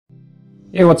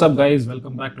Hey, what's up guys,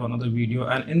 welcome back to another video.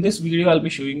 And in this video I'll be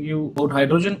showing you about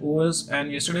Hydrogen OS. And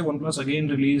yesterday OnePlus again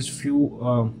released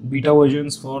few beta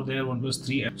versions for their OnePlus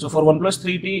 3. So for OnePlus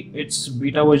 3T it's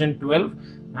beta version 12,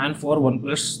 and for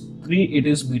OnePlus 3 it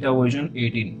is beta version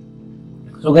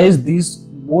 18. So guys,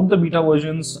 both the beta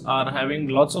versions are having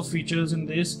lots of features in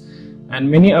this and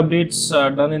many updates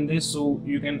are done in this, so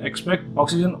you can expect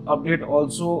Oxygen update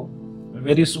also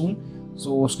very soon.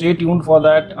 So stay tuned for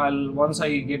that. Once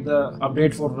I get the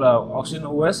update for Oxygen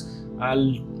OS,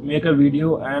 I'll make a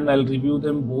video and I'll review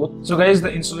them both. So guys, the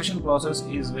installation process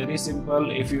is very simple.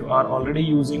 If you are already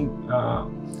using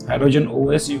Hydrogen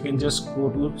OS, you can just go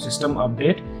to system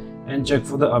update and check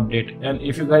for the update. And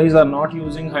if you guys are not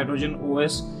using Hydrogen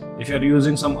OS, if you are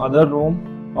using some other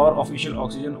ROM or official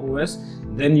Oxygen OS,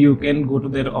 then you can go to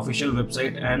their official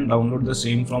website and download the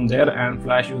same from there and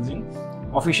flash using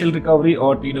official recovery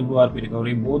or TWRP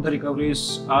recovery. Both the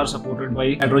recoveries are supported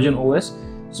by Hydrogen OS,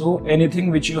 so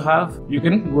anything which you have, you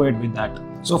can go ahead with that.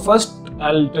 So first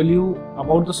I'll tell you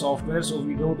about the software. So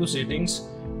we go to settings,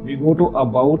 we go to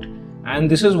about,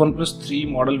 and this is OnePlus 3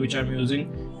 model which I'm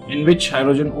using, in which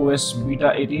Hydrogen OS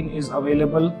beta 18 is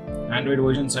available, Android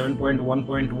version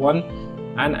 7.1.1,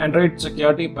 and Android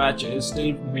security patch is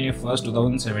still May 1st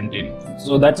 2017.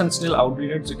 So that's a still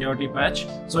outdated security patch.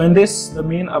 So in this, the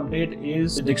main update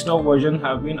is the desktop version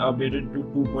have been updated to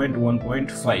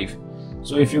 2.1.5.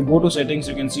 so if you go to settings,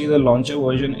 you can see the launcher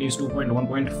version is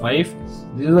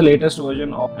 2.1.5. this is the latest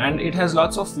version and it has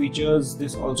lots of features.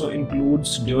 This also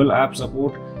includes dual app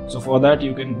support. So for that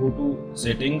you can go to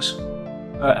settings,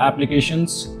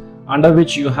 applications, under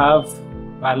which you have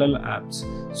parallel apps.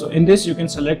 So in this you can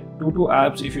select two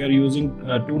apps. If you are using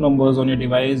two numbers on your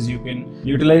device, you can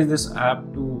utilize this app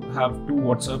to have two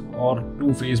WhatsApp or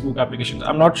two Facebook applications.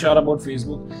 I'm not sure about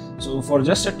Facebook, so for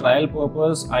just a trial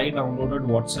purpose I downloaded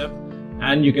WhatsApp,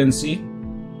 and you can see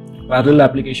parallel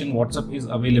application WhatsApp is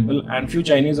available, and few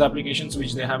Chinese applications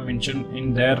which they have mentioned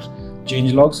in their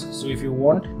changelogs. So if you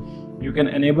want, you can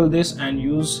enable this and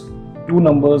use two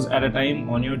numbers at a time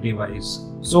on your device.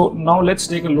 So now let's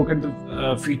take a look at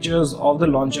the features of the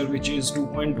launcher, which is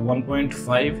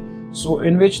 2.1.5. so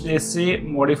in which they say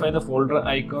modify the folder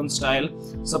icon style,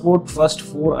 support first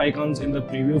 4 icons in the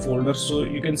preview folder. So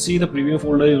you can see the preview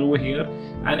folder is over here,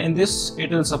 and in this it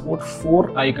will support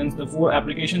 4 icons, the 4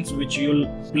 applications which you'll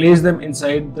place them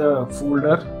inside the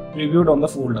folder previewed on the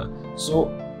folder.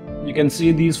 So you can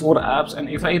see these 4 apps, and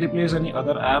if I replace any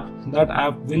other app, that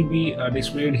app will be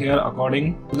displayed here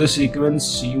according to the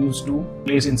sequence used to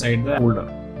place inside the folder,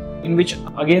 in which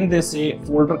again they say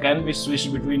folder can be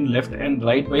switched between left and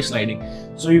right by sliding.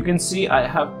 So you can see I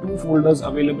have 2 folders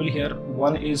available here.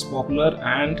 One is popular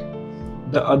and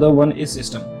the other one is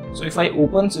system. So if I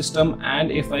open system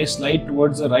and if I slide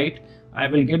towards the right, I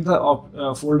will get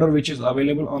the folder which is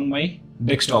available on my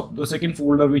desktop, the second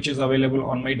folder which is available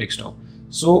on my desktop.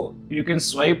 So you can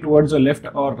swipe towards the left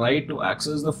or right to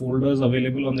access the folders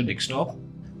available on the desktop.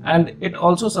 And it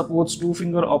also supports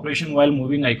 2-finger operation while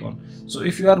moving icon. So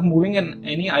if you are moving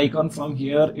any icon from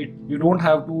here, you don't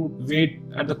have to wait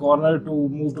at the corner to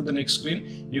move to the next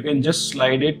screen. You can just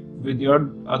slide it with your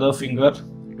other finger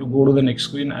to go to the next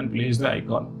screen and place the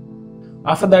icon.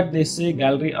 After that, they say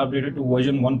gallery updated to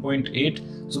version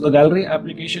 1.8. So the gallery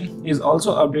application is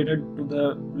also updated to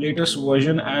the latest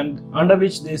version, and under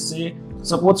which they say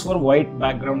supports for white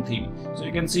background theme. So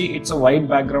you can see it's a white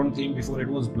background theme. Before it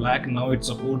was black, now it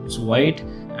supports white,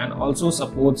 and also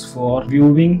supports for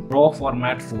viewing raw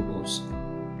format photos.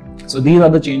 So these are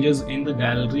the changes in the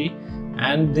gallery,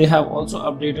 and they have also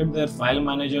updated their file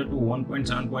manager to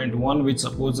 1.7.1, which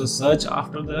supports the search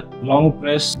after the long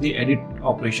press the edit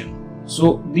operation.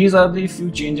 So these are the few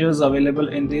changes available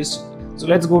in this. So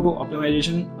let's go to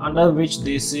optimization, under which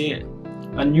they say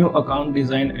a new account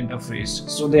design interface.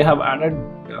 So they have added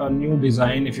a new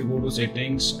design. If you go to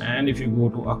settings and if you go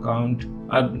to account,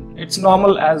 it's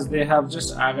normal as they have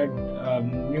just added a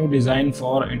new design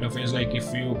for interface. Like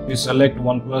if you select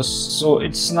OnePlus, so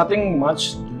it's nothing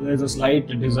much. There's a slight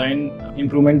design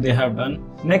improvement they have done.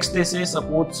 Next, they say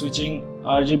support switching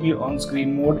RGB on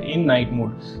screen mode in night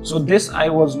mode. So this I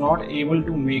was not able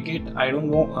to make it. I don't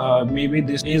know, maybe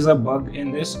this is a bug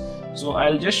in this. So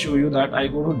I'll just show you that. I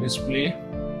go to display,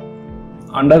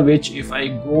 under which if I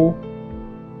go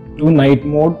to night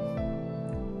mode,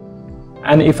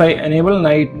 and if I enable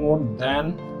night mode,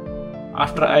 then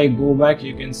after I go back,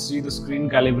 you can see the screen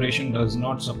calibration does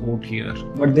not support here,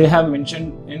 but they have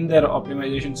mentioned in their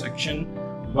optimization section,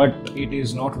 but it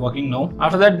is not working now.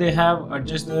 After that, they have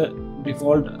adjusted the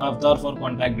default avatar for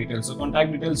contact details. So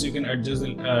contact details, you can adjust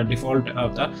the default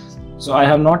avatar. So I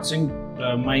have not synced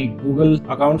my Google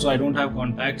account, so I don't have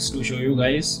contacts to show you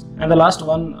guys. And the last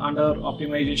one under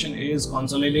optimization is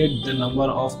consolidate the number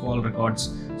of call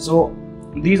records. So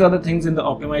these are the things in the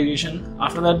optimization.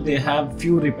 After that, they have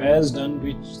few repairs done,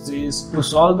 which is to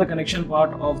solve the connection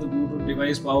part of the Bluetooth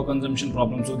device power consumption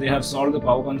problem. So they have solved the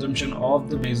power consumption of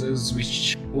the devices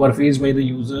which were faced by the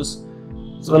users.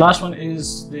 So the last one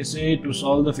is, they say, to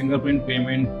solve the fingerprint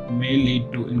payment may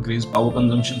lead to increased power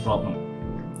consumption problem.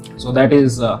 So that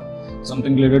is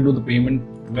something related to the payment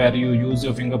where you use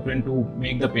your fingerprint to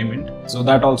make the payment. So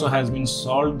that also has been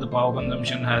solved. The power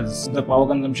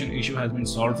consumption issue has been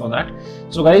solved for that.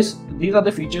 So guys, these are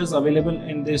the features available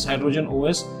in this Hydrogen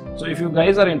OS. So if you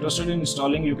guys are interested in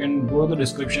installing, you can go to the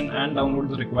description and download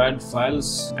the required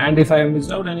files. And if I have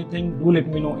missed out anything, do let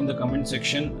me know in the comment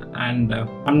section. And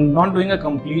I'm not doing a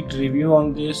complete review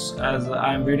on this, as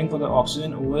I am waiting for the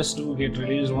Oxygen OS to get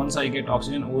released. Once I get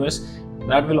Oxygen OS,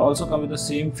 that will also come with the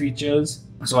same features.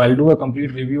 So I'll do a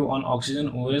complete review on Oxygen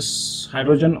OS.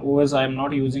 Hydrogen OS I am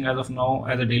not using as of now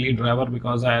as a daily driver,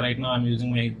 because right now I'm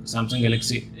using my Samsung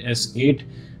Galaxy S8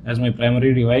 as my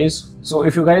primary device. So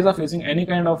if you guys are facing any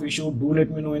kind of issue, do let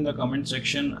me know in the comment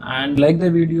section, and like the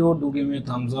video, do give me a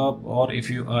thumbs up, or if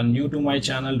you are new to my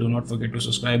channel, do not forget to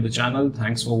subscribe the channel.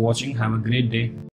 Thanks for watching. Have a great day.